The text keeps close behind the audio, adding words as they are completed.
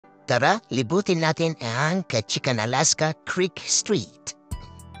Tara, libutin natin ang Ketchikan, Alaska Creek Street.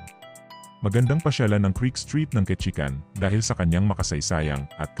 Magandang pasyalan ng Creek Street ng Ketchikan dahil sa kanyang makasaysayang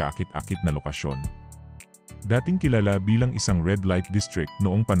at kaakit-akit na lokasyon. Dating kilala bilang isang red light district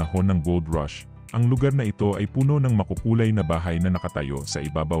noong panahon ng Gold Rush, ang lugar na ito ay puno ng makukulay na bahay na nakatayo sa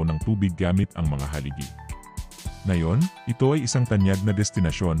ibabaw ng tubig gamit ang mga haligi. Ngayon, ito ay isang tanyag na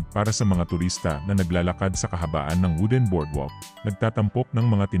destinasyon para sa mga turista na naglalakad sa kahabaan ng wooden boardwalk, nagtatampok ng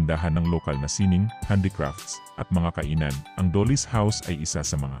mga tindahan ng lokal na sining, handicrafts, at mga kainan. Ang Dolly's House ay isa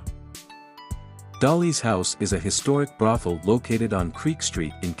sa mga. Dolly's House is a historic brothel located on Creek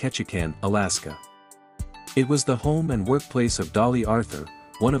Street in Ketchikan, Alaska. It was the home and workplace of Dolly Arthur,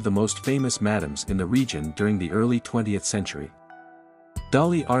 one of the most famous madams in the region during the early 20th century.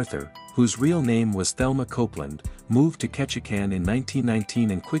 Dolly Arthur, whose real name was Thelma Copeland, moved to Ketchikan in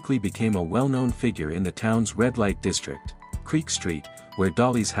 1919 and quickly became a well-known figure in the town's red light district. Creek Street, where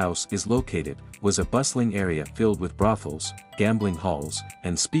Dolly's house is located, was a bustling area filled with brothels, gambling halls,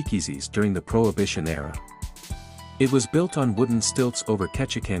 and speakeasies during the Prohibition era. It was built on wooden stilts over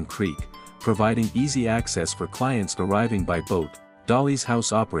Ketchikan Creek, providing easy access for clients arriving by boat. Dolly's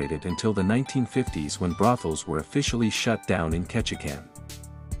house operated until the 1950s when brothels were officially shut down in Ketchikan.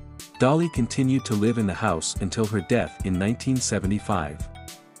 Dolly continued to live in the house until her death in 1975.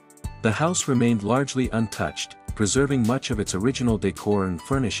 The house remained largely untouched, preserving much of its original decor and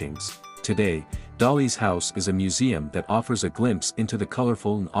furnishings. Today, Dolly's house is a museum that offers a glimpse into the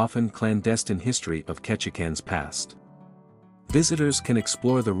colorful and often clandestine history of Ketchikan's past. Visitors can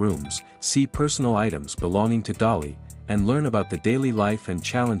explore the rooms, see personal items belonging to Dolly, and learn about the daily life and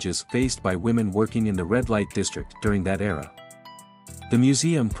challenges faced by women working in the red light district during that era. The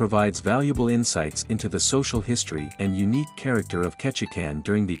museum provides valuable insights into the social history and unique character of Ketchikan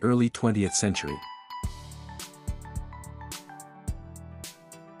during the early 20th century.